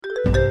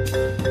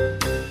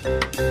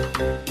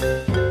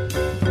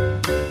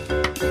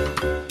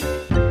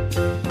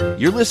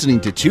You're listening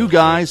to Two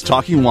Guys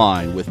Talking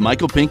Wine with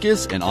Michael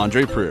Pincus and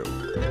Andre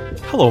Proulx.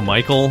 Hello,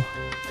 Michael.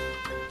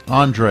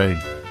 Andre.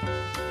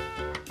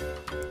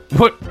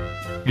 What?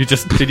 Are you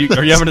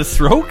having a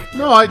stroke?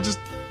 No,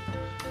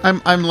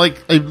 I'm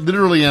like, I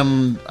literally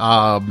am,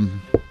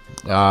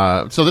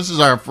 so this is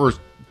our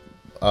first,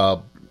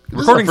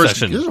 recording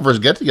session. This is our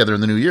first get-together in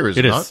the new year, is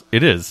it not?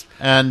 It is.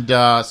 And,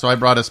 so I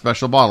brought a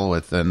special bottle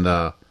with, and,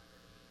 I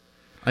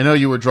know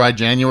you were dry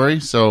January,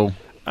 so.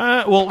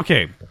 Well,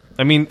 okay.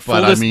 I mean,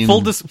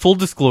 full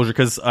disclosure,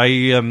 because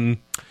I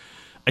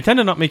tend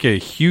to not make a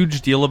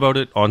huge deal about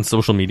it on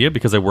social media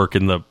because I work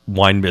in the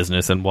wine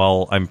business, and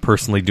while I'm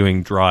personally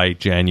doing dry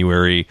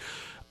January,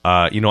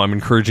 I'm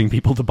encouraging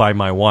people to buy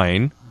my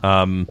wine.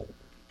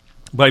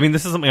 But I mean,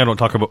 this is something I don't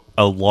talk about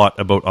a lot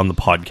about on the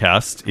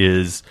podcast.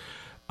 Is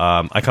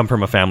I come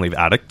from a family of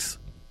addicts.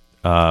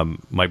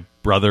 My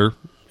brother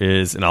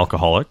is an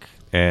alcoholic,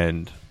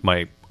 and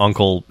my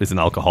uncle is an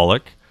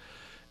alcoholic.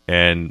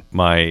 And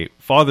my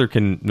father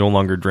can no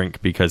longer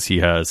drink because he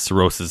has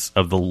cirrhosis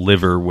of the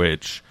liver,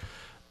 which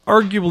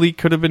arguably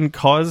could have been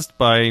caused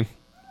by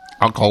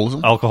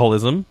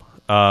alcoholism.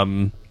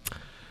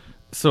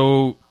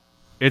 So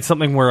it's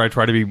something where I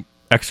try to be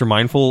extra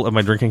mindful of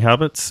my drinking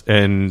habits.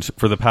 And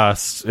for the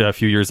past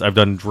few years, I've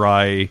done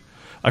dry.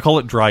 I call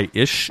it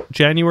dry-ish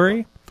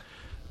January.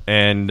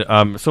 And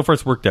so far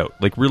it's worked out.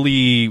 Like,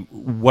 really,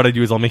 what I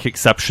do is I'll make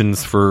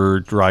exceptions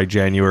for dry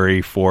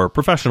January for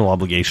professional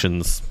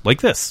obligations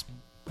like this.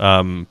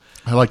 I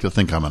like to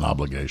think I'm an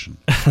obligation.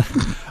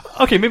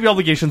 Okay, maybe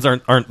obligations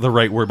aren't the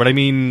right word, but I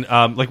mean,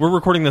 like, we're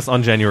recording this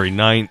on January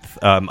 9th.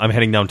 I'm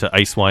heading down to the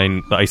Ice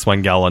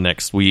Wine Gala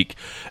next week,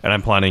 and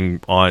I'm planning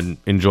on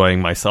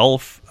enjoying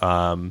myself.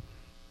 And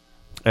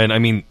I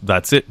mean,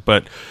 that's it.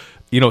 But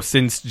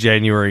since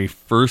January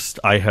 1st,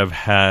 I have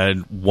had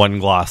one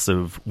glass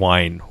of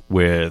wine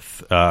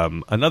with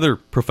another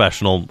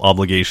professional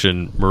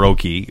obligation,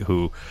 Muroki,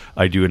 who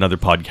I do another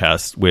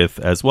podcast with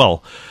as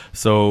well.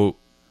 So,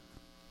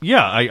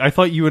 yeah, I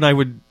thought you and I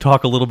would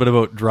talk a little bit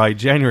about dry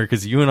January,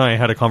 because you and I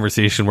had a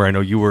conversation where I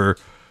know you were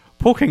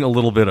poking a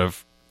little bit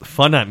of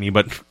fun at me,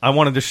 but I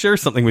wanted to share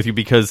something with you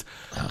because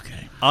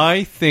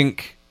I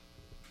think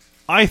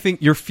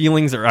your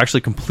feelings are actually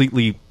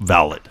completely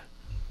valid.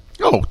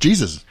 Oh,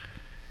 Jesus.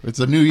 It's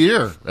a new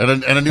year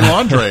and a new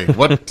Andre.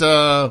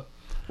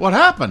 What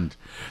happened?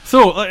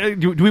 So,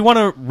 do we want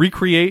to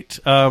recreate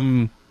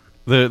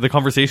the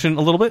conversation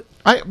a little bit?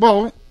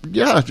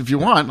 Yeah, if you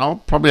want. I'll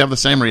probably have the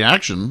same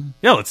reaction.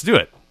 Yeah, let's do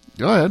it.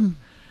 Go ahead.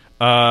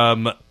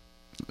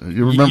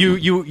 You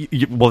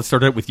remember? Well, it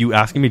started out with you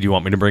asking me, do you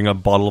want me to bring a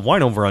bottle of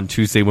wine over on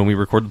Tuesday when we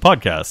record the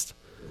podcast?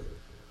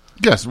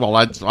 Yes, well,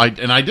 I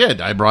did.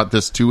 I brought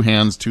this Two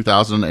Hands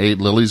 2008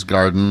 Lily's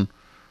Garden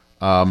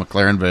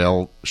McLaren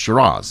Vale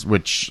Shiraz,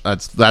 which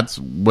that's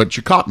what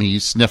you caught me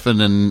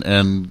sniffing,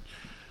 and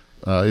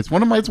it's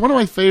one of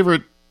my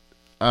favorite.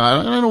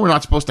 I know we're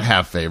not supposed to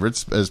have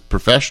favorites as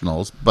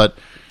professionals, but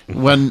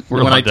when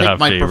I take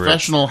my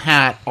professional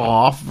hat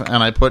off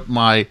and I put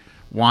my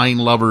wine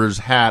lover's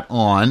hat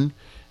on,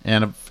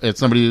 and if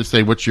somebody would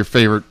say, "What's your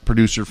favorite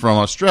producer from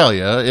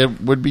Australia?"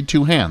 it would be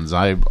Two Hands.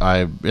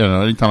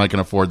 Anytime I can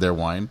afford their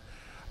wine,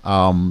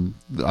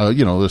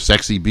 the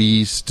Sexy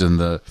Beast and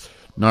the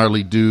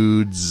Gnarly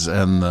Dudes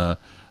and the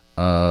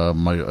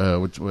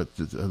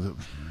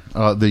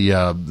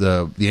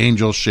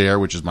Angel Share,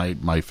 which is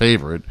my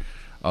favorite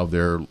of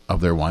their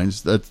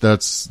wines.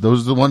 Those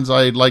are the ones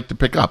I like to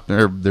pick up.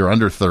 They're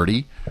under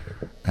 30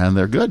 and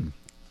they're good.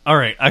 All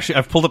right, actually,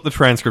 I've pulled up the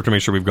transcript to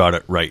make sure we've got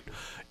it right.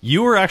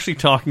 You were actually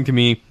talking to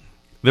me.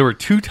 There were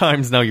 2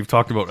 times now you've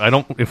talked about, I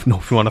don't know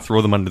if you want to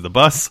throw them under the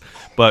bus,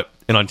 but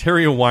an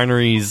Ontario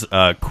winery's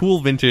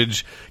cool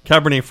vintage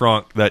Cabernet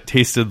Franc that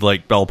tasted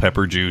like bell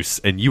pepper juice,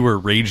 and you were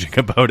raging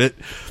about it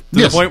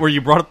to the point where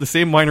you brought up the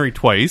same winery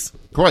twice.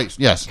 Correct,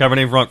 yes.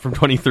 Cabernet Franc from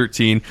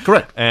 2013.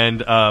 Correct.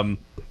 And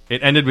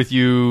it ended with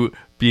you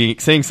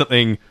saying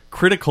something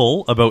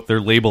critical about their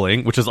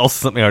labeling, which is also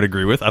something I'd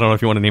agree with. I don't know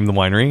if you want to name the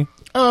winery.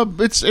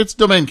 It's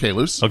Domaine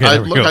Caylus.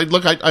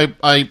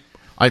 Okay,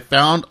 I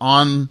found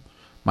on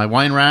my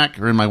wine rack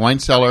or in my wine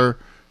cellar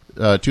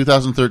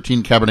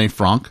 2013 Cabernet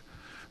Franc,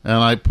 and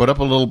I put up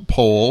a little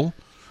poll.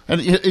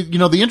 And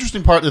the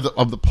interesting part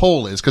of the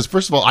poll is, because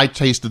first of all, I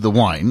tasted the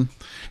wine,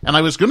 and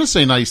I was going to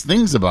say nice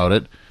things about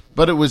it,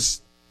 but it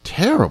was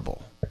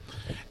terrible.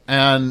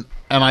 And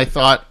I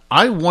thought,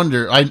 I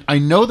wonder, I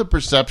know the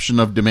perception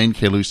of Domaine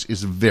Caylus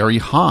is very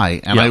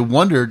high, and I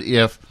wondered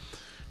if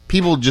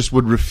people just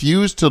would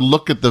refuse to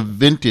look at the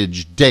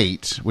vintage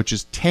date, which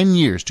is 10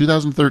 years,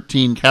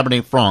 2013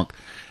 Cabernet Franc.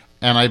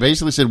 And I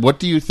basically said, what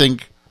do you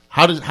think,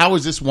 how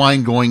is this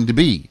wine going to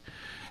be?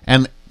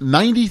 And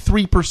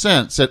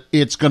 93% said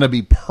it's going to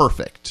be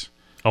perfect.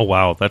 Oh,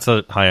 wow. That's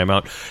a high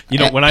amount.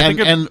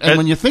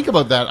 When you think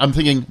about that, I'm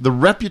thinking the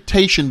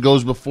reputation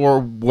goes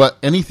before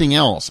anything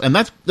else. And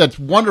that's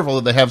wonderful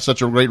that they have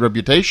such a great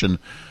reputation.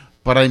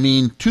 But I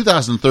mean,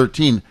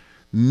 2013,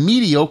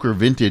 mediocre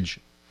vintage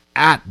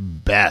at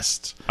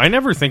best. I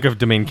never think of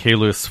Domaine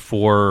Calus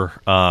for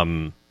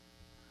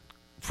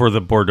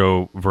the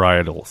Bordeaux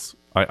varietals.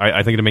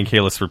 I think of Domaine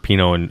Calus for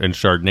Pinot and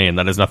Chardonnay, and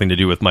that has nothing to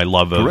do with my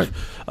love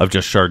of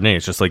just Chardonnay.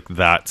 It's just like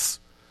that's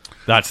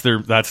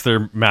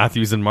their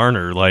Matthews and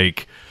Marner.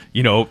 Like,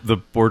 you know, the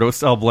Bordeaux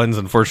style blends,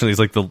 unfortunately, is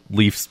like the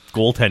Leafs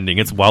goaltending.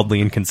 It's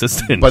wildly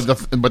inconsistent.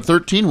 But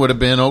 13 would have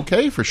been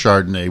okay for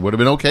Chardonnay. Would have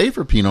been okay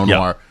for Pinot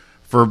Noir.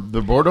 For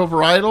the Bordeaux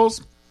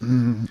varietals,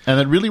 and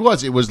it really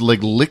was. It was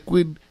like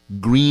liquid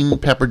green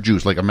pepper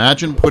juice. Like,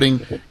 imagine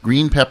putting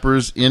green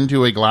peppers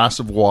into a glass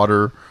of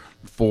water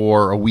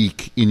for a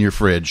week in your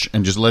fridge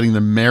and just letting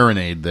them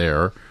marinate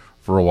there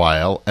for a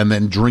while and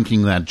then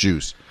drinking that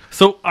juice.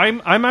 So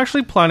I'm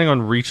actually planning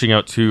on reaching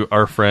out to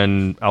our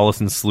friend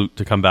Allison Sloot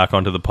to come back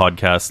onto the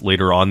podcast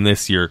later on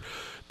this year,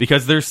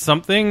 because there's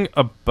something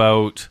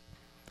about...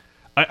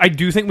 I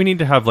do think we need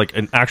to have like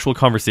an actual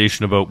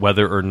conversation about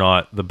whether or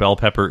not the bell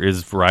pepper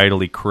is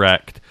varietally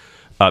correct.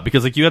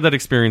 Because like you had that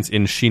experience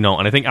in Chinon,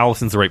 and I think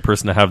Allison's the right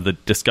person to have the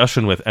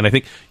discussion with. And I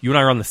think you and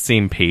I are on the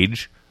same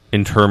page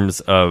in terms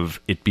of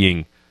it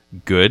being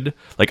good.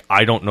 Like,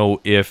 I don't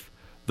know if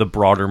the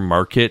broader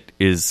market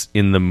is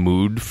in the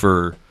mood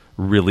for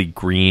really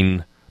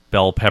green,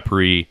 bell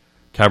peppery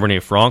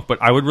Cabernet Franc,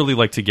 but I would really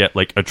like to get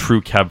like a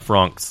true Cab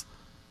Franc's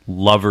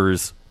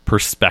lover's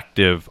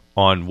perspective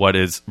on what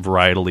is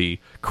varietally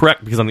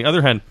correct. Because on the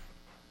other hand,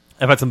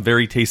 I've had some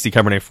very tasty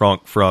Cabernet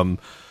Franc from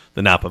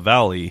the Napa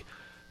Valley,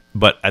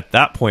 but at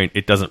that point,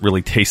 it doesn't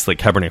really taste like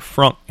Cabernet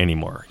Franc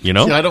anymore. You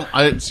know?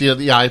 I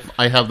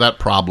have that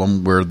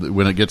problem where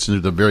when it gets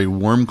into the very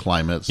warm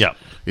climates,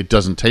 it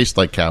doesn't taste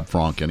like Cab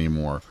Franc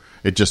anymore.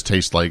 It just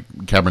tastes like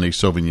Cabernet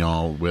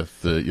Sauvignon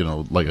with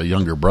like a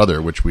younger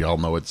brother, which we all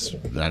know it's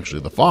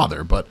actually the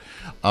father. But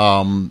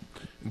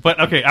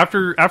okay,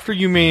 after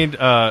you made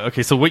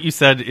so what you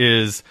said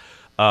is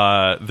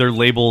their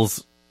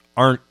labels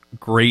aren't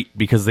great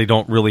because they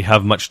don't really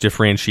have much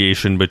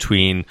differentiation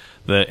between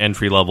the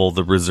entry level,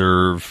 the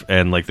reserve,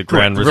 and like the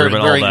Grand Reserve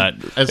and all that.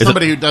 As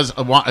somebody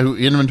who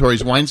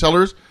inventories wine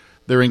cellars,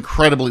 they're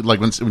incredibly, like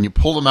when you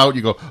pull them out,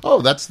 you go,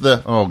 oh, that's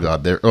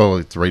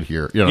it's right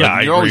here. You know,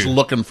 you're always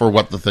looking for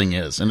what the thing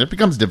is, and it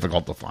becomes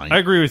difficult to find. I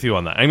agree with you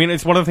on that. I mean,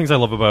 it's one of the things I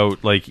love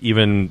about like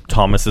even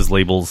Thomas's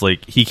labels.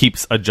 Like, he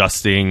keeps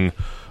adjusting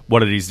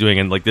what he's doing,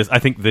 and like this, I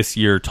think this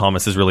year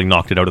Thomas has really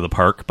knocked it out of the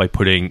park by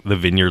putting the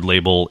vineyard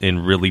label in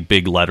really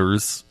big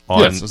letters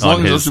on, as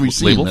long as those can be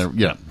seen labels.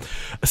 There,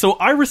 So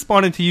I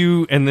responded to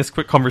you in this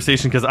quick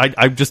conversation because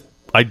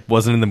I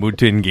wasn't in the mood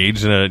to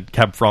engage in a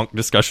Cab Franc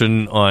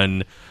discussion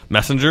on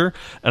Messenger,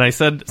 and I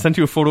sent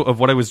you a photo of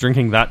what I was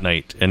drinking that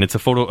night, and it's a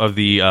photo of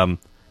the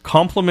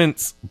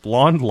Compliments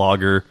Blonde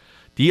Lager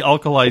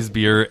de-alkalized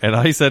beer, and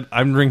I said,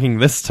 I'm drinking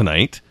this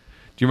tonight.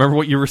 Do you remember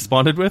what you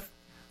responded with?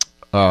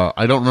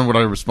 I don't remember what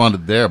I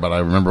responded there, but I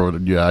remember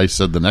what I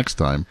said the next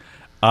time.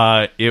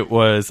 It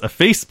was a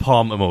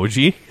facepalm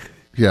emoji.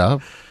 Yeah.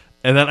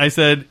 And then I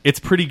said, it's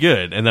pretty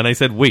good. And then I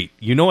said, wait,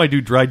 you know I do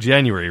dry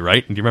January,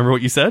 right? And do you remember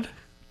what you said?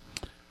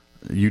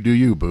 You do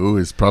you, boo,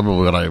 is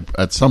probably what I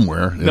at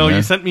somewhere. No,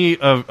 you sent me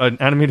an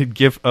animated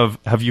GIF of,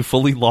 have you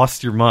fully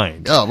lost your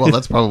mind? Oh, well,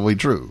 that's probably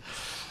true.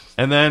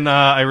 And then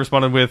I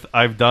responded with,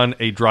 I've done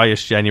a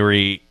dryish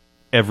January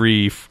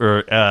every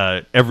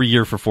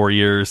year for 4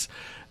 years.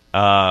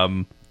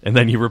 And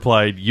then you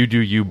replied, you do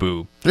you,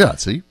 boo. Yeah,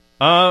 see?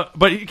 But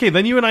okay,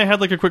 then you and I had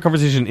like a quick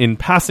conversation in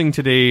passing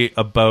today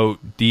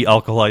about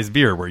de-alkalized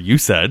beer, where you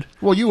said...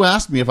 Well, you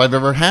asked me if I've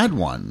ever had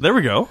one. There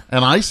we go.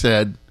 And I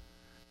said,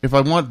 if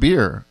I want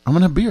beer, I'm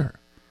going to have beer.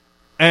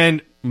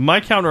 And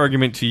my counter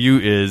argument to you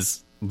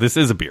is, this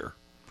is a beer.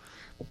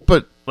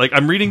 But... like,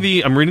 I'm reading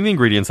the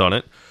ingredients on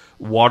it.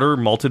 Water,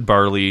 malted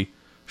barley,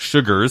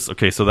 sugars.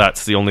 Okay, so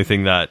that's the only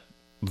thing that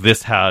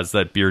this has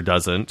that beer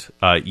doesn't.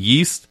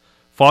 Yeast,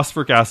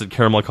 phosphoric acid,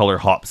 caramel color,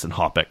 hops, and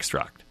hop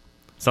extract.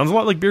 Sounds a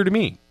lot like beer to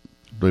me.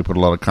 Do they put a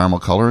lot of caramel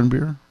color in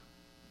beer?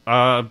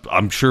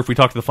 I'm sure if we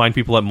talk to the fine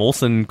people at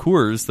Molson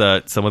Coors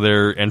that some of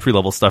their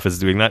entry-level stuff is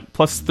doing that,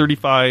 plus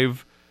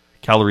 35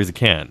 calories a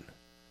can.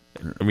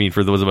 I mean,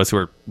 for those of us who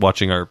are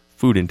watching our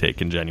food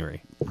intake in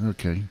January.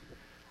 Okay.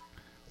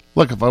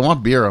 Look, if I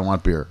want beer, I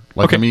want beer.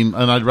 Like, okay. I mean,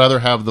 and I'd rather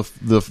have the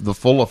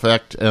full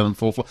effect and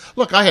full.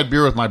 Look, I had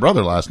beer with my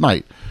brother last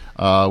night.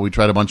 We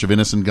tried a bunch of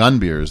Innocent Gun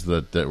beers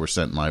that were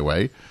sent my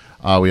way.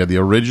 We had the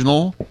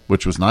original,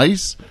 which was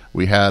nice.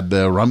 We had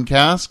the rum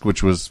cask,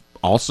 which was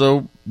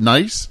also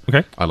nice.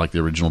 Okay. I like the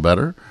original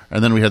better.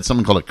 And then we had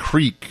something called a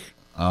Creek,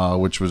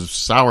 which was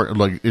sour.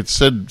 Like, it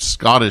said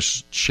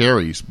Scottish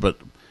cherries, but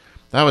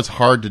that was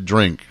hard to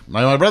drink.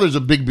 My brother's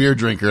a big beer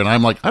drinker, and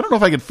I'm like, I don't know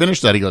if I could finish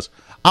that. He goes,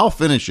 I'll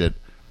finish it,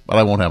 but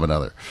I won't have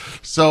another.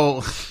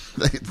 So,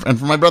 and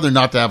for my brother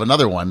not to have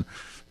another one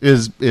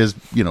is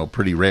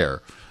pretty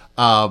rare.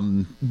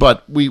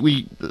 But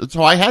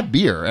so I had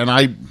beer and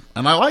I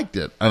liked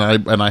it,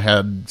 and I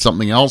had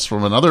something else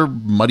from another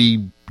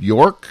Muddy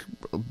York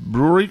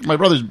brewery. My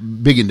brother's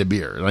big into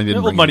beer, and I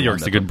didn't. Well, Muddy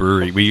York's a good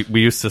brewery.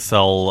 We used to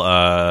sell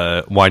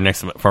wine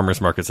next to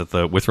farmers markets at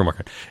the Withrow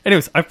Market.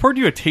 Anyways, I've poured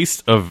you a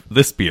taste of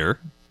this beer,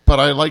 but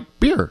I like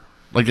beer.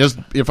 Like,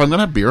 if I'm going to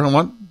have beer, I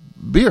want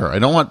beer. I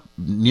don't want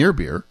near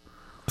beer.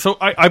 So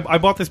I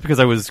bought this because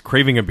I was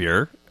craving a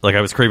beer. Like,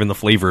 I was craving the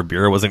flavor of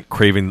beer. I wasn't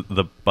craving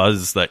the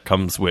buzz that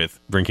comes with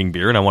drinking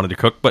beer, and I wanted to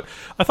cook. But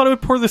I thought I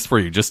would pour this for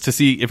you just to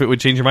see if it would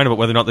change your mind about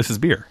whether or not this is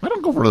beer. I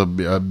don't go for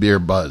the beer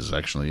buzz,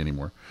 actually,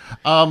 anymore.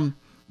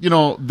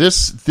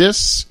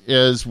 This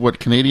is what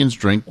Canadians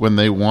drink when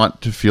they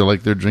want to feel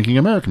like they're drinking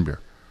American beer.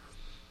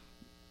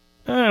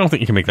 I don't think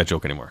you can make that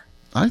joke anymore.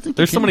 I think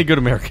There's so many good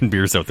American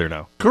beers out there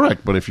now.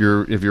 Correct, but if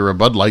you're a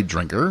Bud Light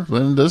drinker,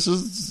 then this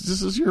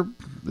is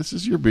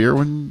your beer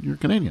when you're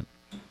Canadian.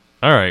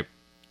 All right,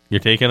 you're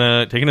taking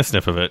a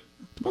sniff of it.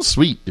 It smells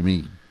sweet to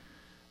me.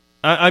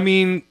 I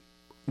mean,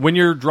 when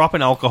you're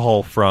dropping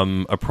alcohol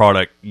from a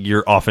product,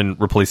 you're often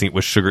replacing it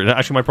with sugar. And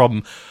actually, my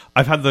problem,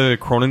 I've had the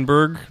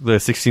Kronenberg, the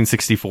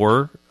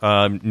 1664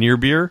 near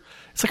beer.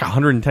 It's like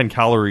 110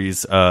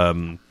 calories.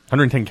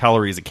 110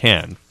 calories a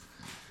can.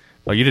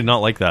 Oh, you did not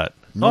like that.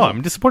 No. Oh,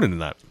 I'm disappointed in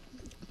that.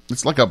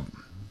 It's like a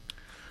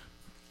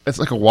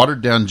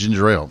watered down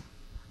ginger ale.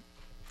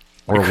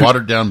 Or a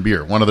watered down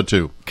beer, one of the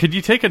two. Could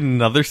you take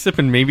another sip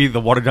and maybe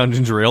the watered down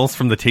ginger ales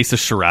from the taste of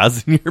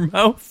Shiraz in your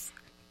mouth?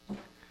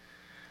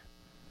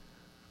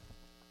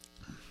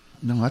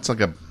 No, that's like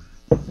a...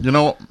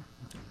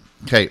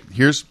 Okay,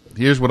 here's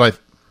what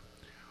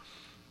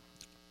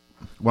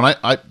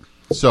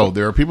so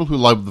there are people who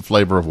love the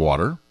flavor of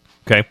water.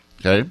 Okay.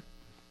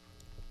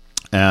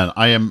 And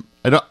I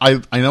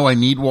know I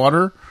need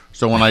water,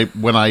 so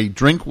when I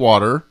drink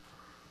water,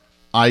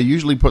 I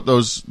usually put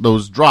those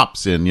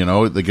drops in,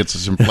 that gets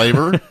us some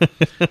flavor.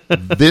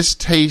 This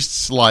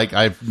tastes like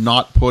I've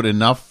not put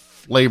enough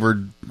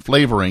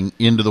flavoring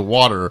into the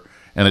water,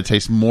 and it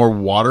tastes more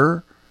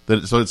water.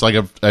 So it's like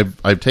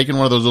I've taken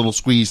one of those little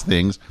squeeze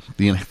things,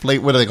 what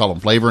do they call them,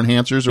 flavor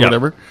enhancers or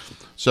whatever.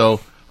 So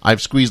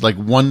I've squeezed like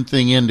one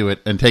thing into it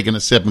and taken a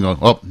sip and going,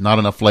 oh, not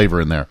enough flavor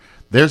in there.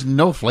 There's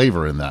no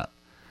flavor in that.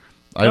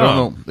 I don't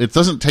know. It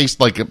doesn't taste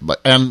like it.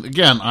 And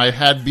again, I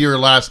had beer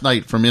last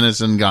night from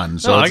Innocent Gun,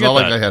 so it's not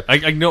like I had.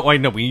 I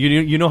know.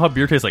 You know how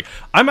beer tastes like.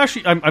 I'm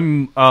actually a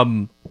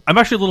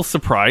little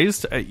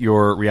surprised at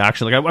your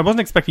reaction. Like, I wasn't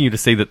expecting you to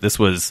say that this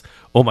was,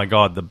 oh my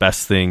god, the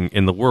best thing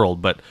in the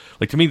world. But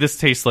like, to me, this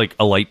tastes like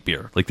a light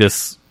beer. Like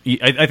this,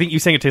 I think you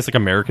saying it tastes like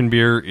American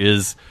beer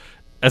is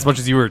as much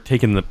as you were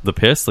taking the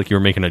piss, like you were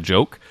making a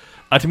joke.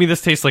 To me,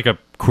 this tastes like a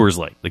Coors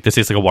Light. Like this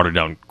tastes like a watered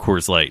down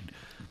Coors Light.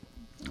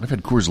 I've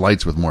had Coors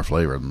Lights with more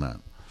flavor than that.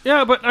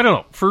 Yeah, but I don't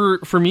know.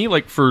 For me,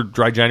 like for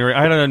Dry January,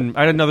 I had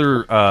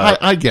another.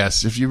 I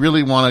guess if you're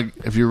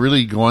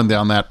really going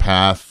down that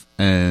path,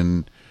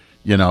 and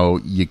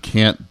you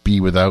can't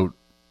be without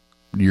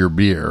your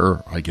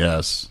beer, I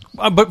guess.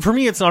 But for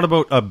me, it's not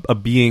about a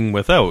being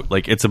without.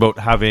 Like, it's about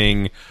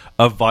having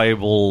a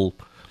viable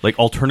like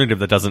alternative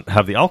that doesn't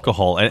have the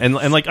alcohol. And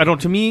like, I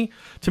don't. To me,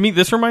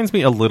 this reminds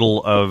me a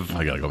little of.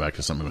 I gotta go back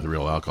to something with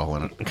real alcohol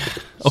in it.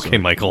 Okay,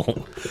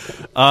 Michael.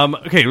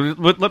 Okay,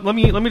 let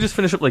me just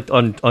finish up like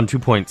on 2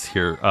 points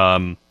here.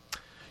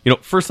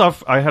 First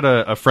off, I had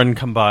a friend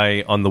come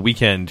by on the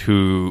weekend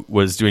who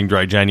was doing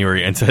Dry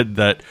January and said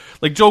that,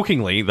 like,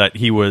 jokingly, that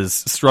he was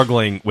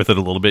struggling with it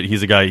a little bit.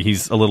 He's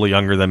a little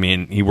younger than me,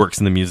 and he works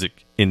in the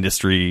music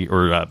industry,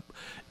 or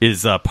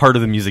is part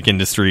of the music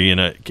industry in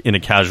a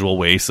casual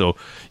way. So,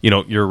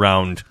 you're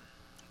around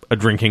a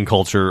drinking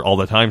culture all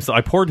the time. So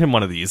I poured him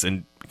one of these,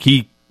 and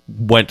he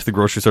went to the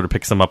grocery store to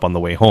pick some up on the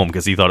way home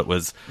because he thought it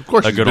was a good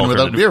alternative. He's been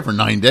without beer for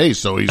 9 days,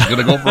 so he's going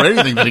to go for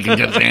anything that he can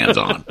get his hands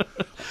on.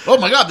 Oh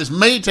my god, this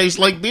may taste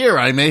like beer.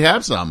 I may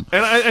have some.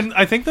 And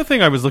I think the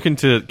thing I was looking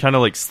to kind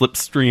of like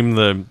slipstream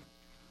the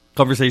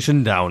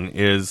conversation down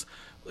is,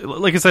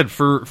 like I said,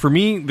 for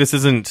me, this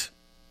isn't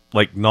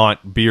like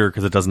not beer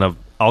because it doesn't have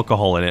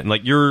alcohol in it. And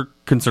like, you're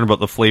concerned about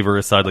the flavor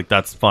aside, like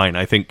that's fine.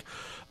 I think,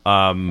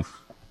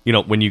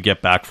 when you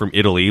get back from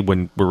Italy,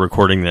 when we're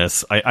recording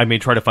this, I may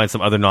try to find some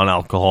other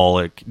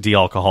non-alcoholic,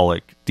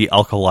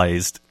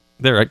 dealcoholized.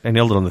 There, I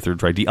nailed it on the third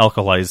try.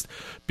 Dealcoholized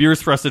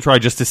beers for us to try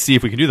just to see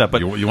if we can do that.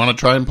 But you want to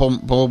try and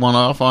pull one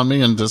off on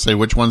me and just say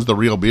which one's the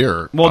real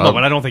beer? Well, no,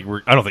 but I don't think you're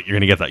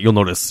going to get that. You'll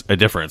notice a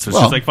difference. It's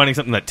just like finding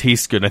something that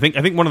tastes good. And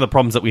I think one of the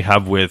problems that we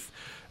have with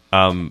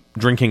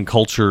drinking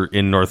culture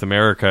in North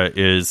America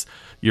is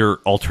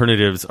your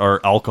alternatives are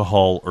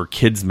alcohol or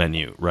kids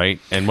menu, right?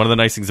 And one of the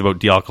nice things about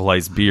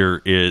dealcoholized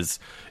beer is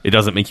it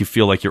doesn't make you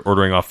feel like you're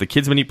ordering off the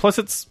kids menu. Plus,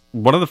 it's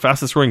one of the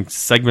fastest growing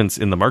segments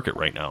in the market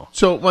right now.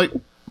 So,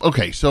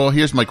 okay, so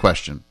here's my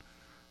question.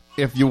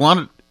 If you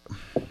want it,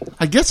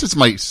 I guess it's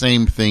my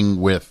same thing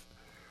with,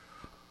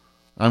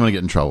 I'm going to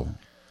get in trouble.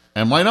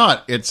 And why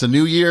not? It's a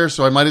new year,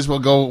 so I might as well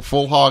go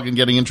full hog and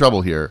getting in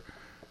trouble here.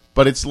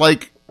 But it's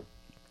like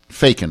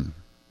faking,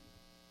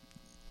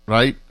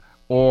 right?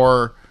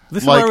 Or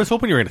this is where I was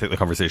hoping you were going to take the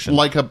conversation.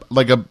 Like a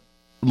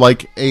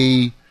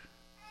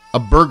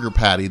burger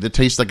patty that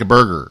tastes like a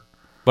burger.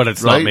 But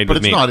it's not made with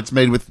meat. But it's not. It's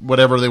made with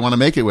whatever they want to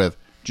make it with.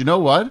 Do you know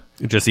what?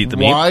 Just eat the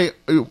meat.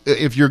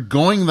 If you're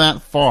going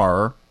that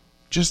far,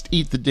 just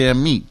eat the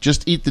damn meat.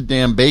 Just eat the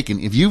damn bacon.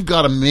 If you've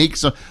got to make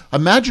some...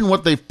 Imagine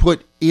what they've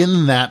put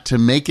in that to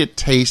make it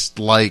taste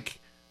like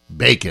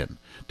bacon,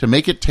 to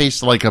make it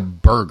taste like a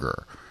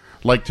burger,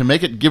 like to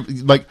make it give,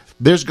 like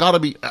there's got to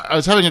be. I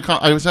was having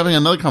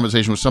another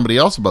conversation with somebody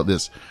else about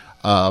this,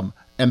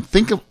 and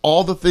think of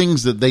all the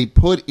things that they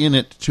put in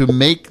it to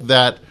make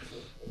that,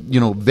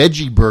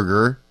 veggie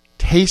burger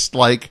taste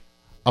like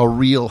a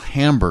real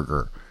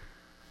hamburger.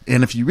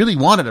 And if you really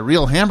wanted a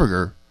real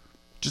hamburger,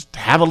 just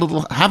have a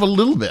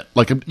little bit.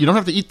 Like, you don't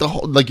have to eat the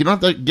whole, like, you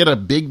don't have to get a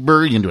big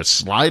burger. You can do a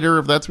slider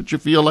if that's what you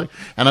feel like.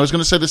 And I was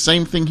going to say the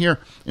same thing here.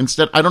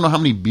 Instead, I don't know how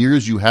many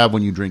beers you have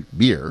when you drink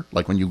beer.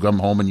 Like when you come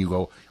home and you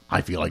go,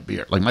 I feel like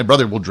beer. Like my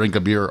brother will drink a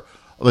beer.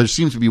 There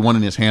seems to be one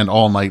in his hand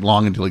all night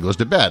long until he goes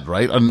to bed,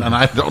 right? And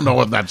I don't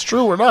know if that's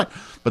true or not.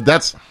 But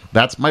that's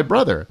my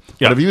brother.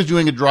 Yeah. But if he was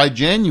doing a dry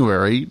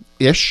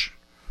January-ish,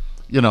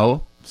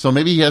 so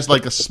maybe he has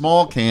like a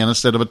small can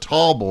instead of a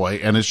tall boy,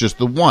 and it's just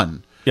the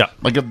one. Yeah.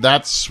 Like if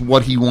that's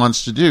what he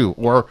wants to do.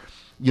 Or,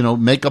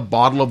 make a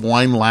bottle of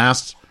wine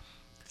last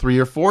 3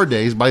 or 4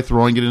 days by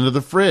throwing it into the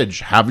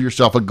fridge. Have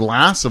yourself a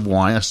glass of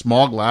wine, a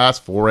small glass,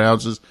 4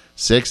 ounces,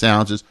 6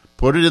 ounces,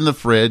 put it in the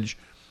fridge,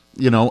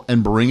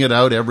 and bring it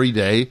out every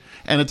day.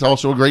 And it's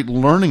also a great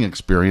learning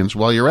experience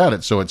while you're at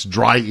it. So it's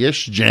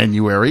dry-ish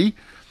January,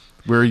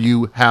 where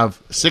you have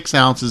 6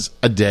 ounces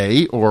a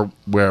day or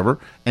wherever,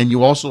 and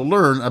you also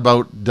learn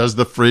about, does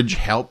the fridge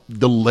help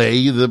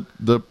delay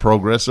the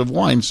progress of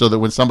wine, so that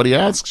when somebody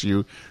asks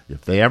you,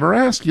 if they ever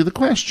ask you the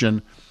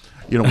question,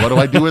 what do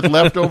I do with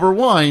leftover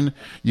wine,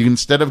 you,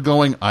 instead of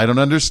going, I don't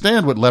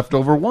understand what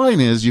leftover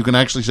wine is, you can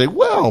actually say,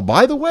 well,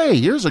 by the way,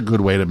 here's a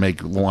good way to make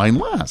wine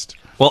last.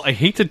 Well, I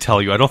hate to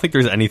tell you, I don't think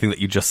there's anything that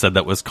you just said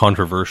that was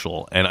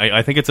controversial, and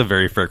I think it's a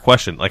very fair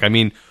question. Like, I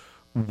mean,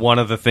 one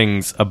of the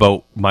things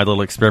about my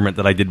little experiment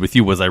that I did with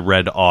you was I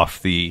read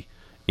off the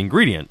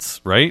ingredients,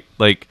 right?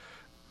 Like,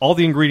 all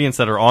the ingredients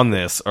that are on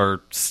this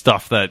are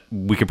stuff that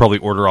we could probably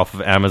order off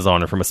of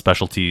Amazon or from a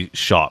specialty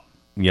shop,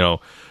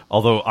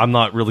 although I'm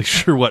not really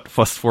sure what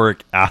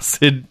phosphoric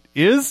acid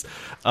is.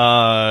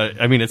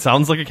 I mean, it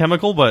sounds like a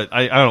chemical, but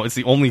I don't know. It's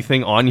the only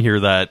thing on here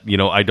that,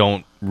 I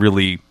don't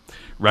really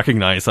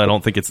recognize. I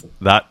don't think it's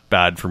that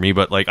bad for me,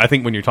 but like, I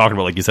think when you're talking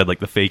about, like you said, like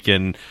the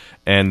Fakin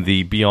and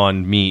the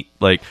Beyond Meat,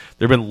 like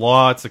there have been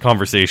lots of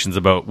conversations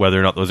about whether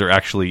or not those are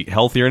actually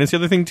healthier. And it's the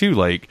other thing too,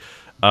 like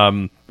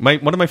one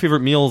of my favorite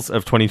meals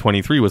of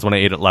 2023 was when I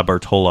ate at La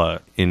Bartola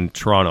in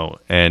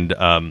Toronto, and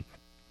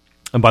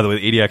by the way,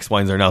 the ADX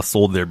wines are now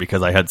sold there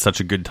because I had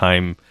such a good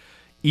time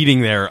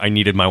eating there. I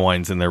needed my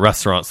wines in their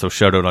restaurant, so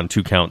shout out on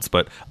 2 counts,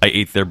 but I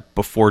ate there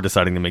before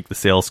deciding to make the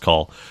sales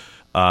call.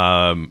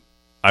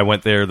 I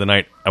went there the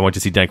night I went to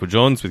see Danko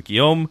Jones with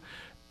Guillaume,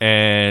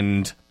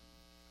 and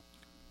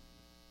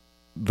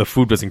the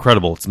food was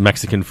incredible. It's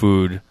Mexican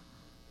food.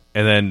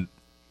 And then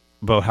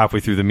about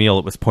halfway through the meal,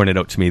 it was pointed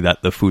out to me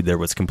that the food there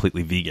was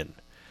completely vegan.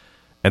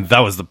 And that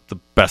was the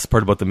best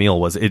part about the meal,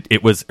 was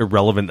it was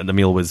irrelevant that the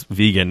meal was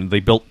vegan.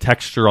 They built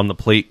texture on the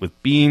plate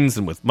with beans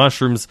and with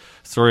mushrooms.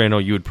 Sorry, I know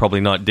you would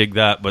probably not dig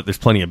that, but there's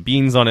plenty of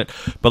beans on it.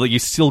 But like, you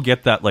still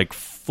get that like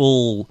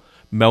full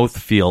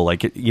mouthfeel,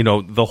 like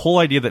the whole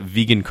idea that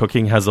vegan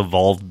cooking has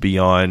evolved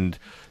beyond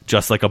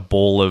just like a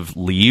bowl of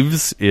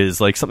leaves is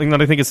like something that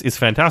I think is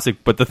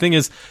fantastic. But the thing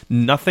is,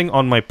 nothing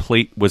on my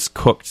plate was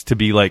cooked to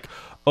be like,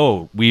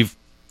 oh, we've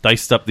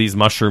diced up these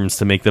mushrooms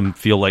to make them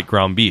feel like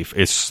ground beef.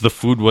 It's the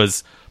food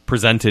was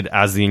presented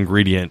as the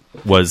ingredient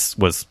was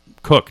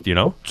cooked.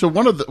 So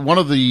one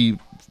of the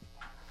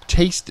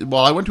taste.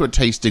 Well, I went to a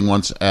tasting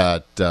once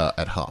at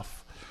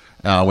Huff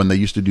when they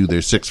used to do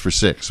their 6 for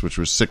 6, which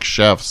was 6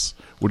 chefs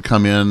would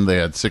come in. They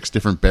had 6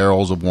 different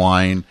barrels of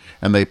wine,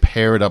 and they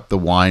paired up the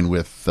wine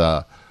with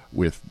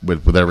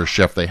whatever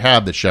chef they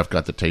had. The chef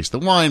got to taste the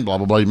wine, blah,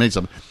 blah, blah. He made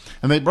something.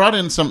 And they brought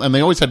in some, and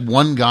they always had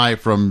one guy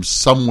from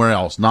somewhere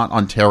else, not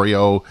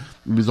Ontario.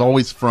 He was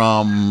always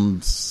from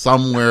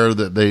somewhere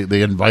that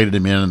they invited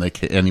him in,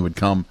 and he would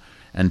come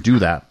and do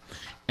that.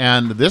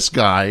 And this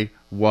guy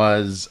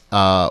was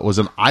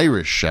an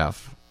Irish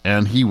chef,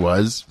 and he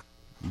was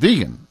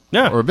vegan.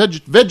 Yeah. Or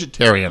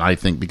vegetarian, I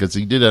think, because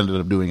he did end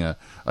up doing a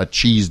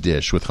cheese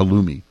dish with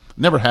halloumi.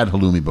 Never had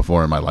halloumi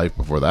before in my life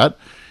before that.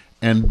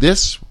 And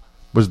this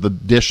was the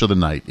dish of the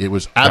night. It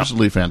was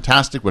absolutely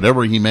fantastic.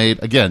 Whatever he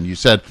made, again, you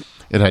said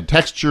it had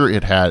texture.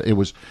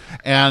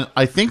 And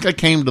I think I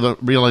came to the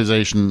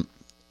realization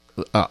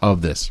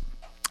of this.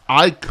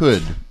 I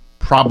could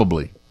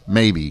probably,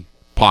 maybe,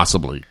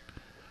 possibly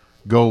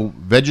go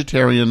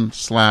vegetarian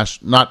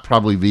 / not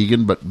probably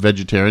vegan, but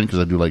vegetarian, because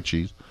I do like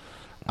cheese.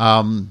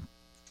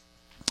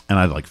 And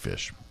I like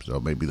fish,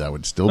 so maybe that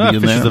would still be in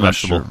fish there. Is a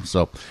vegetable. Sure.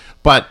 So,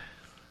 but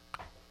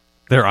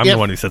I'm the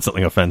one who said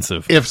something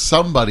offensive. If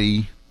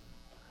somebody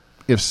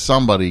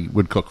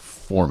would cook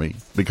for me,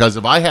 because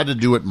if I had to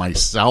do it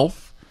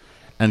myself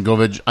and go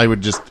veg, I would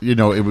just, it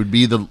would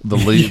be the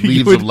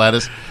leaves of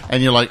lettuce,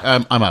 and you're like,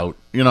 I'm out.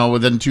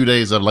 Within 2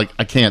 days, I'm like,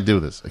 I can't do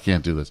this.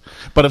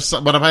 But if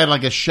I had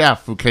like a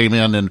chef who came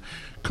in and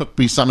cooked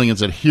me something and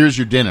said, here's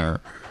your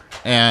dinner,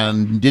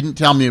 and didn't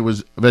tell me it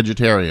was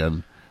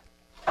vegetarian,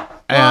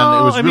 and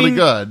it was really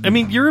good. I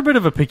mean, you're a bit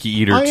of a picky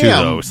eater I too,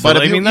 am, though. So but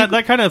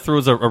that kind of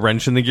throws a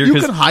wrench in the gear. You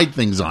can hide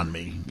things on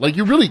me. Like,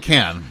 you really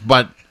can.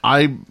 But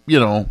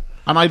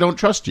and I don't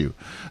trust you.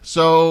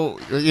 So,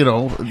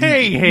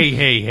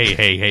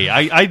 Hey.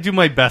 I do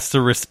my best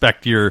to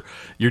respect your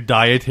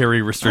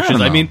dietary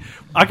restrictions. I mean,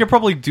 I could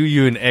probably do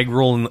you an egg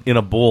roll in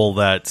a bowl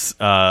that's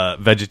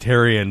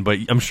vegetarian, but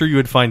I'm sure you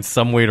would find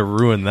some way to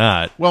ruin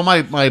that. Well,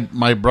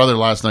 my brother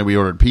last night, we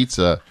ordered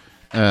pizza,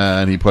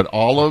 and he put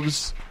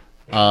olives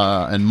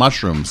and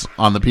mushrooms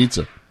on the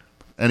pizza.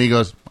 And he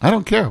goes, I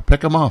don't care.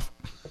 Pick them off.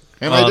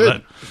 And I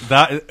did.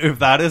 That if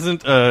that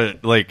isn't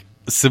like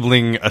a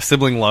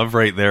sibling love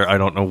right there, I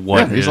don't know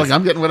what. Yeah, he's like,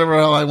 I'm getting whatever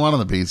hell I want on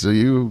the pizza.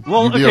 You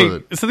deal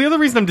with it. So the other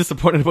reason I'm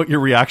disappointed about your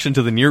reaction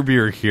to the near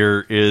beer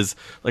here is,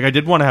 like, I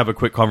did want to have a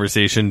quick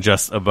conversation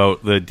just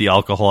about the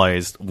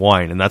de-alcoholized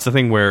wine, and that's the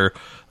thing where, like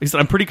I said,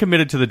 I'm pretty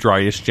committed to the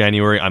dryish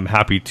January. I'm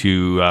happy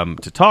to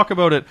talk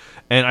about it,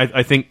 and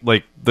I think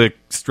like the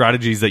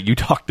strategies that you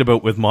talked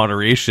about with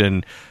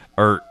moderation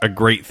are a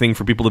great thing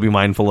for people to be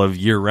mindful of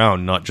year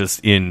round, not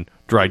just in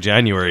dry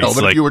January. No,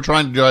 but if you were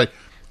trying to do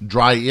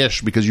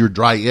dry-ish because you're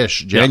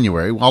dry-ish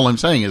January, all I'm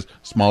saying is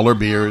smaller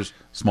beers,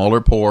 smaller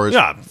pours,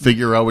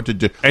 figure out what to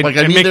do.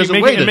 There's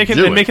a way to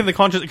do it. Making the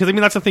conscious, because I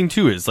mean, that's the thing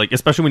too, is like,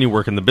 especially when you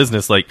work in the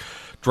business, like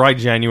dry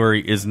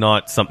January is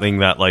not something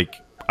that, like,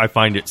 I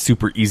find it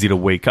super easy to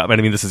wake up. And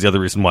I mean, this is the other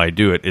reason why I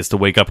do it, is to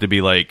wake up to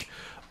be like,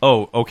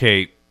 oh,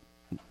 okay,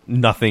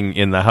 nothing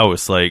in the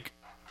house. Like,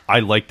 I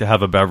like to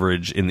have a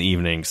beverage in the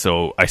evening,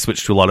 so I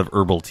switched to a lot of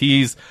herbal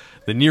teas.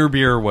 The near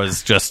beer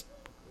was just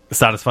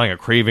satisfying a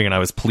craving, and I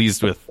was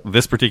pleased with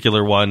this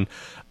particular one.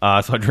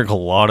 So I drink a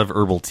lot of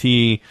herbal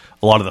tea,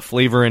 a lot of the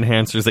flavor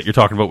enhancers that you're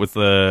talking about with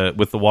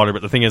the water.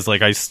 But the thing is,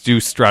 like, I do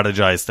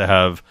strategize to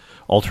have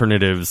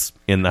alternatives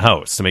in the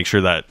house to make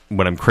sure that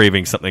when I'm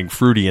craving something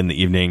fruity in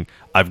the evening,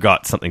 I've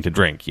got something to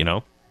drink, you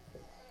know?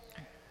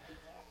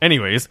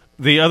 Anyways,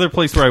 the other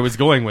place where I was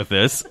going with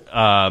this,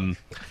 I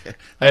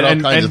had all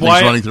kinds of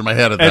things running through my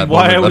head at that moment. And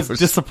why I was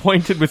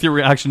disappointed with your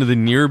reaction to the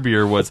near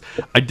beer was,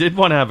 I did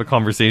want to have a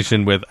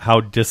conversation with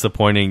how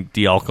disappointing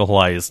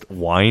de-alcoholized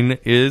wine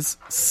is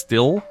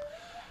still.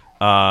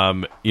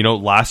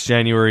 Last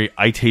January,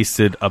 I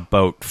tasted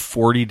about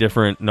 40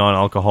 different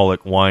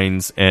non-alcoholic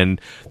wines,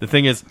 and the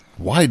thing is...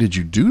 Why did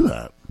you do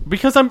that?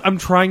 Because I'm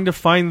trying to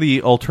find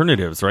the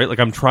alternatives, right? Like,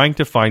 I'm trying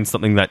to find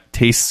something that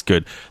tastes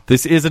good.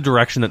 This is a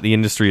direction that the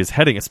industry is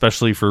heading,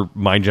 especially for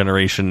my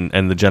generation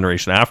and the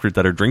generation after it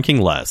that are drinking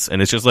less.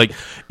 And it's just like,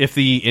 if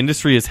the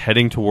industry is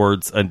heading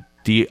towards a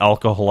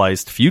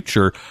de-alcoholized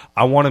future,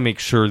 I want to make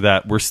sure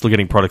that we're still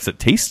getting products that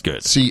taste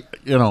good. See,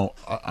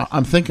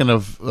 I'm thinking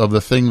of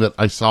the thing that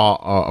I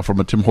saw from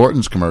a Tim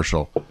Hortons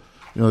commercial.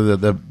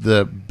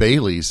 The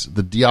Baileys,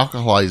 the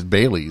de-alcoholized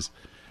Baileys.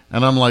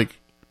 And I'm like,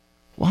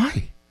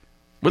 why?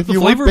 But the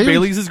flavor of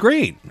Baileys is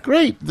great.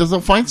 Great.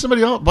 They'll find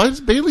somebody else. Why does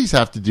Baileys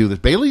have to do this?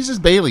 Baileys is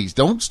Baileys.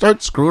 Don't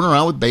start screwing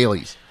around with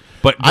Baileys.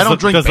 But I don't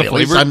drink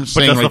Baileys. Does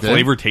the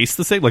flavor taste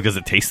the same? Like, does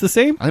it taste the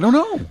same? I don't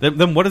know.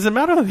 Then what does it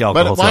matter on the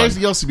alcohol But why side? is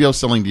the LCBO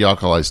selling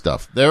de-alcoholized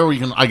stuff?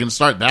 I can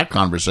start that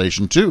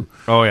conversation too.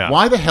 Oh, yeah.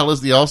 Why the hell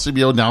is the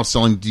LCBO now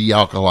selling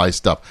de-alcoholized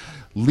stuff?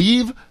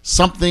 Leave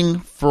something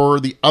for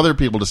the other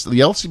people to.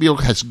 The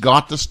LCBO has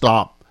got to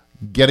stop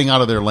getting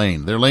out of their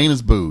lane. Their lane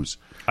is booze.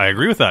 I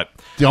agree with that.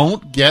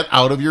 Don't get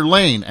out of your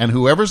lane. And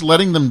whoever's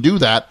letting them do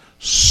that,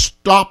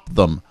 stop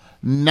them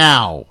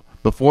now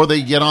before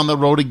they get on the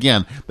road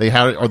again. They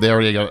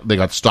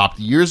got stopped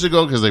years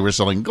ago because they were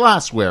selling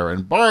glassware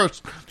and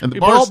bars and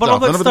bar stuff. But all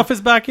that stuff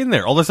is back in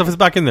there. All that stuff is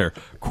back in there.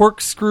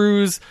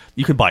 Corkscrews.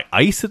 You can buy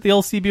ice at the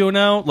LCBO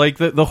now. Like,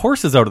 the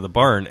horse is out of the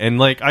barn. And,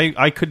 like,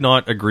 I could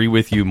not agree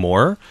with you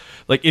more.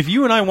 Like, if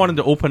you and I wanted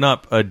to open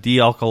up a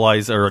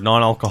de-alcoholized or a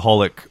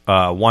non-alcoholic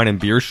wine and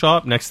beer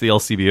shop next to the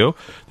LCBO,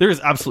 there is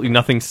absolutely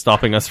nothing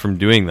stopping us from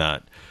doing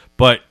that.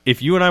 But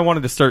if you and I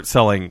wanted to start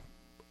selling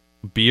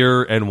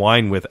beer and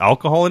wine with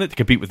alcohol in it to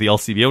compete with the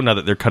LCBO, now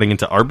that they're cutting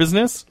into our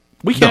business,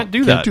 we can't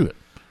do that. Can't do it,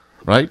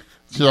 right?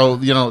 So,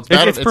 it's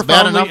bad, it's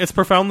bad enough. It's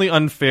profoundly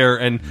unfair,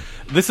 and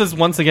this is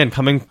once again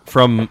coming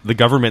from the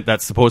government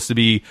that's supposed to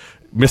be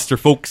Mr.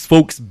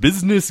 Folks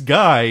business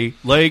guy.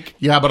 Like,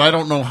 yeah, but I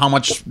don't know how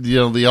much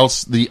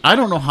I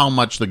don't know how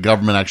much the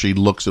government actually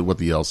looks at what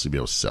the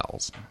LCBO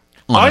sells.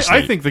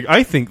 I think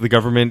the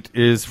government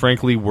is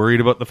frankly worried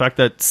about the fact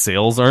that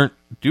sales aren't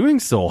doing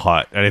so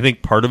hot, and I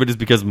think part of it is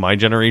because my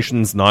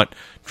generation's not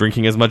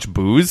drinking as much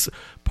booze.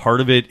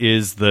 Part of it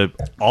is the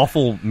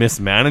awful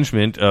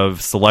mismanagement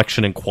of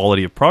selection and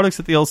quality of products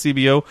at the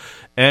LCBO,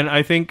 and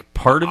I think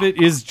part of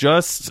it is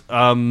just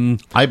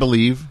I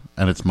believe,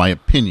 and it's my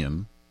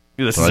opinion.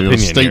 This so is I'm opinion going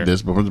to state here.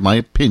 this, but it's my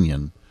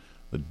opinion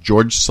that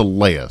George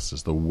Saleas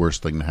is the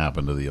worst thing to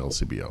happen to the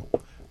LCBO.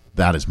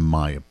 That is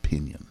my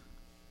opinion.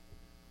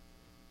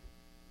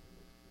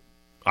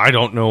 I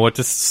don't know what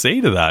to say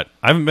to that.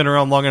 I haven't been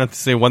around long enough to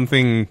say one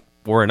thing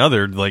or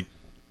another.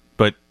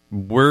 But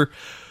I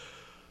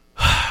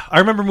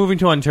remember moving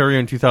to Ontario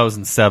in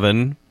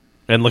 2007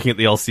 and looking at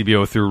the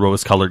LCBO through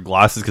rose-colored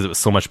glasses because it was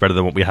so much better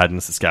than what we had in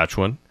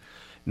Saskatchewan.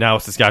 Now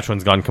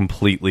Saskatchewan's gone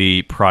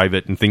completely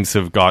private and things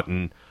have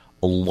gotten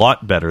a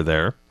lot better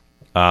there,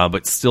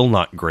 but still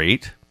not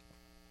great.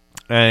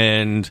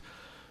 And,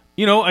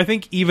 you know, I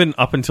think even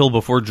up until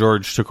before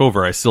George took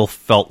over, I still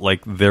felt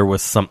like there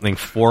was something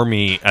for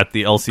me at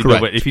the LCBO.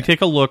 Correct. But if you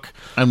take a look,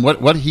 And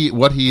what he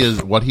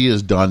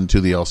has done to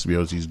the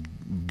LCBO is he's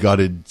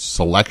gutted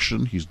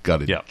selection, he's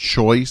gutted Yeah.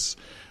 choice.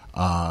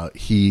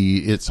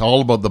 It's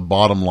all about the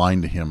bottom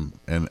line to him,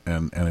 and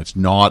it's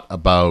not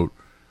about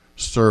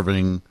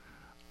serving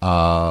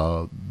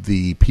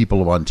the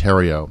people of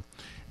Ontario.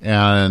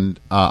 And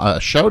a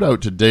shout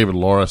out to David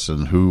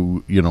Lorison,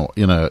 who, you know,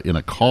 in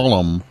a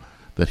column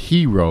that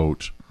he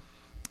wrote,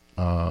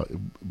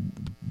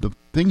 the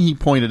thing he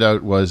pointed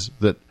out was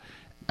that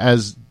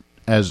as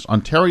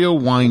Ontario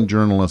wine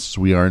journalists,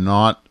 we are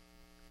not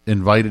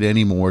invited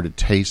anymore to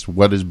taste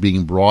what is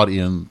being brought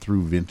in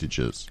through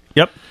vintages.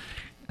 yep,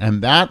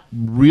 And that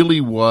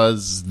really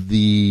was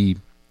the,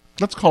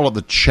 let's call it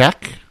the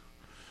check,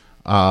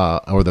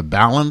 or the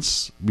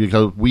balance,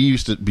 because we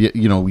used to be,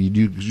 you know, we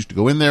used to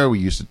go in there, we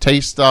used to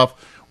taste stuff,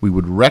 we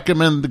would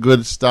recommend the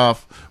good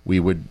stuff, we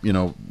would, you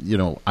know,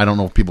 I don't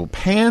know if people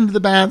panned the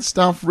bad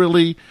stuff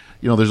really.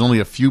 You know, there's only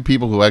a few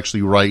people who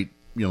actually write,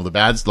 you know, the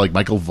bad, like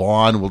Michael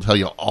Vaughn will tell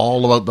you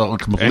all about the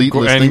complete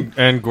listing.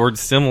 and Gord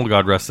Simmel,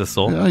 God rest his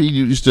soul. Yeah, he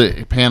used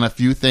to pan a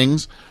few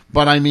things,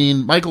 but I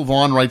mean, Michael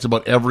Vaughn writes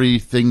about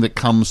everything that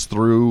comes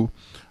through.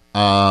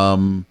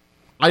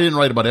 I didn't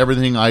write about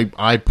everything.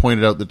 I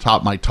pointed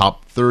out my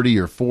top 30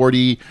 or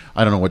 40.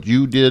 I don't know what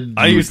you did.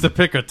 I used to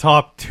pick a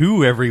top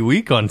 2 every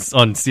week on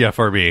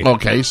CFRB.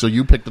 Okay, so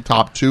you picked the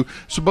top 2.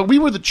 So, but we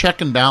were the check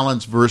and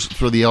balance for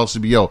the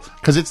LCBO,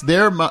 because it's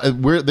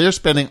they're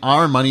spending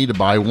our money to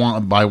buy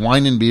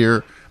wine and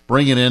beer,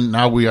 bring it in.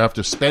 Now we have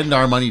to spend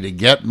our money to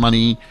get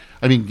money.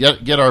 I mean,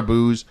 get our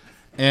booze,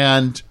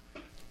 and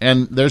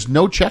there's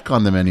no check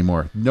on them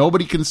anymore.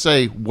 Nobody can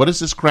say, what is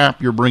this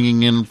crap you're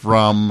bringing in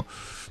from,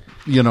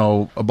 you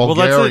know,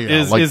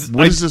 Bulgaria? What is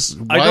this?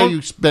 Why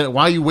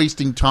are you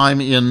wasting time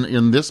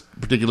in this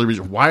particular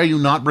region? Why are you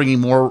not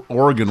bringing more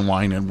Oregon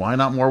wine in? Why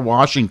not more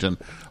Washington?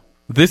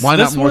 Why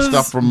not more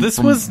stuff from? This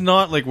was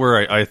not like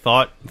where I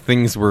thought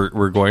things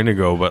were going to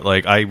go, but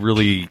like I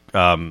really,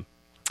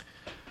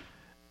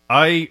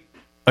 I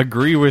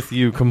agree with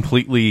you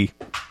completely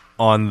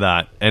on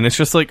that. And it's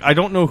just like, I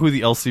don't know who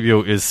the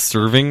LCBO is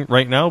serving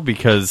right now,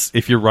 because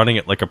if you're running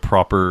it like a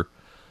proper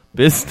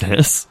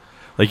business,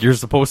 like you're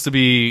supposed to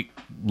be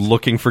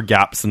looking for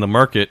gaps in the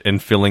market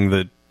and filling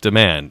the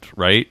demand,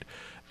 right?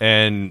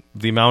 And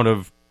the amount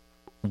of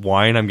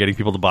wine I'm getting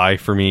people to buy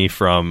for me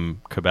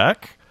from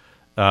Quebec,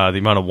 the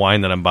amount of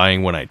wine that I'm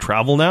buying when I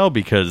travel now,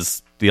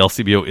 because the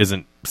LCBO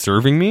isn't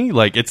serving me,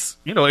 like it's,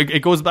 you know,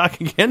 it goes back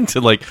again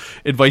to like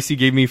advice you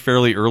gave me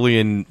fairly early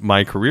in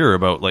my career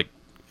about like,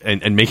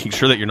 and making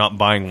sure that you're not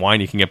buying wine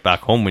you can get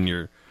back home when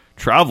you're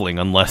traveling,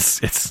 unless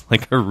it's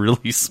like a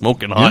really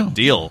smoking hot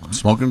deal.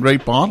 Smoking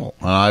great bottle.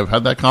 I've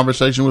had that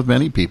conversation with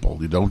many people.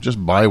 You don't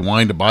just buy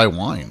wine to buy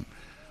wine.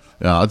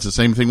 It's the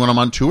same thing when I'm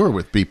on tour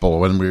with people.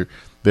 When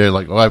they're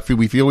like, "Oh,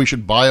 we feel we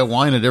should buy a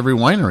wine at every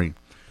winery."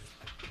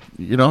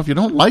 You know, if you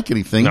don't like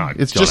anything,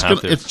 it's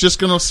just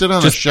gonna sit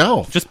on a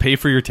shelf. Just pay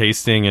for your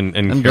tasting and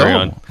carry go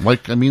on.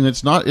 Like, I mean,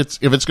 if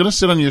it's gonna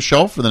sit on your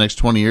shelf for the next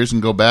 20 years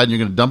and go bad, and you're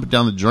gonna dump it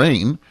down the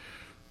drain,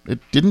 it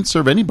didn't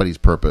serve anybody's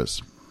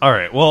purpose. All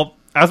right. Well,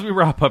 as we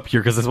wrap up here,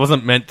 because this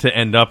wasn't meant to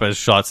end up as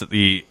shots at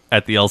the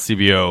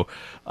LCBO,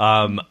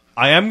 I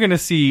am going to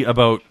see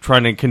about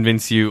trying to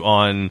convince you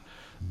on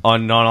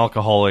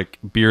non-alcoholic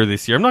beer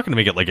this year. I'm not going to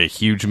make it like a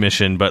huge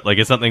mission, but like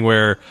it's something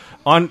where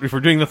if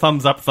we're doing the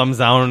thumbs up, thumbs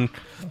down,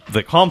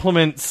 the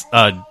compliments,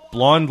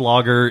 blonde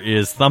lager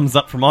is thumbs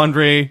up from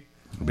Andre.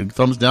 Big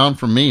thumbs down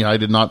from me. I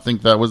did not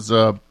think that was.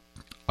 It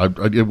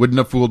wouldn't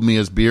have fooled me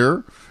as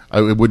beer.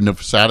 It wouldn't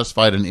have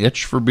satisfied an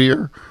itch for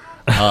beer.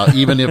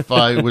 Even if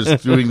I was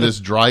doing this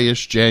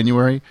dryish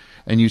January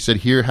and you said,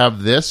 "Here,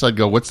 have this," I'd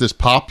go, "What's this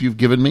pop you've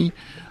given me?"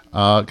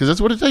 Because that's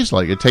what it tastes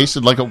like. It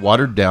tasted like a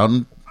watered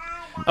down.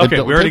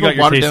 Okay, we already got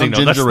your tasting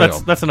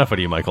note. That's enough of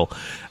you, Michael.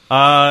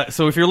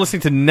 So if you're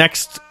listening to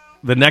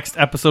the next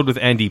episode with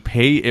Andy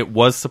Pay, it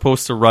was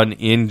supposed to run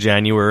in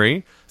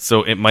January,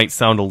 so it might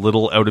sound a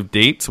little out of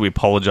date. So we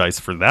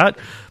apologize for that.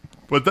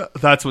 But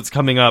that's what's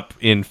coming up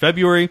in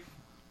February.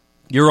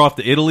 You're off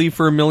to Italy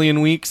for a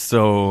million weeks,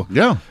 so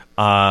yeah.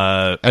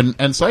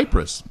 And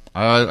Cyprus.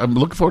 I'm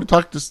looking forward to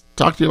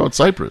talk to you about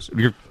Cyprus.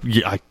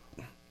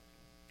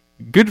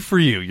 Good for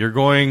you. You're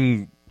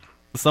going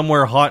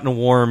somewhere hot and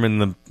warm in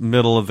the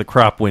middle of the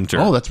crap winter.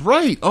 Oh, that's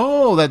right.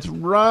 Oh,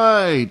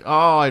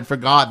 I'd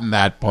forgotten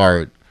that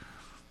part.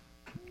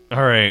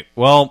 All right.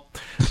 Well,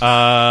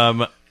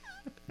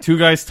 Two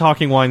Guys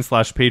Talking Wine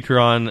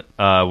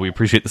 /Patreon. We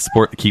appreciate the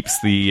support that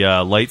keeps the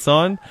lights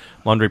on.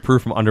 I'm Andre Prue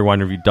from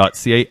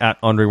AndreWineReview.ca at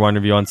Andre Wine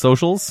Review on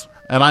socials.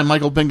 And I'm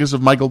Michael Pincus of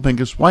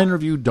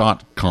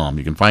MichaelPincusWineReview.com.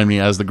 You can find me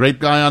as the Grape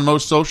Guy on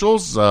most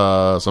socials.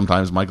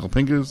 Sometimes Michael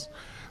Pincus,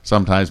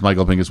 sometimes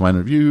Michael Pincus Wine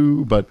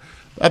Review, but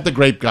at the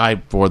Grape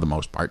Guy for the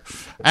most part.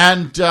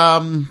 And,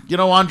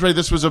 Andre,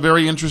 this was a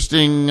very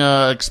interesting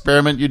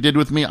experiment you did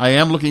with me. I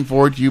am looking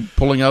forward to you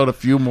pulling out a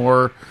few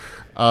more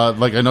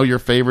Like, I know your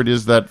favorite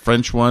is that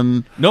French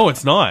one. No,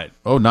 it's not.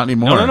 Oh, not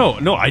anymore.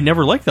 No. I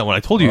never liked that one. I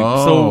told you.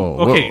 So,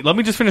 okay, let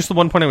me just finish the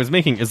one point I was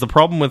making. Is the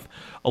problem with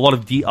a lot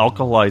of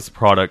de-alkalized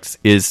products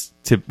is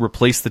to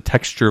replace the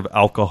texture of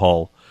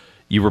alcohol,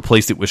 you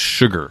replace it with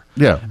sugar.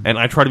 Yeah. And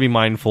I try to be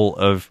mindful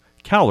of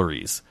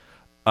calories.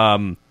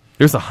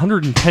 There's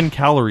 110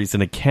 calories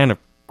in a can of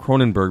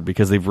Kronenberg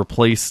because they've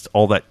replaced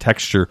all that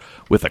texture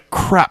with a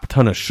crap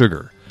ton of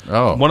sugar.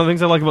 Oh. One of the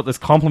things I like about this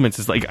Compliments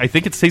is, like, I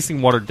think it's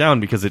tasting watered down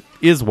because it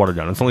is watered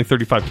down. It's only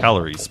 35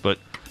 calories, but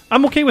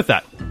I'm okay with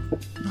that.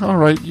 All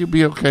right, you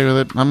be okay with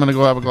it. I'm going to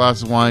go have a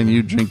glass of wine.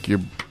 You drink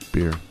your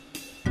beer.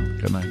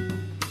 Good night.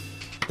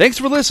 Thanks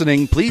for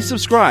listening. Please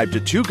subscribe to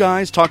Two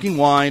Guys Talking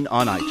Wine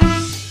on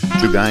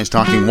iTunes. Two Guys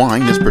Talking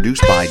Wine is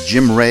produced by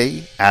Jim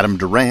Ray, Adam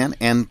Duran,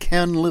 and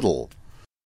Ken Little.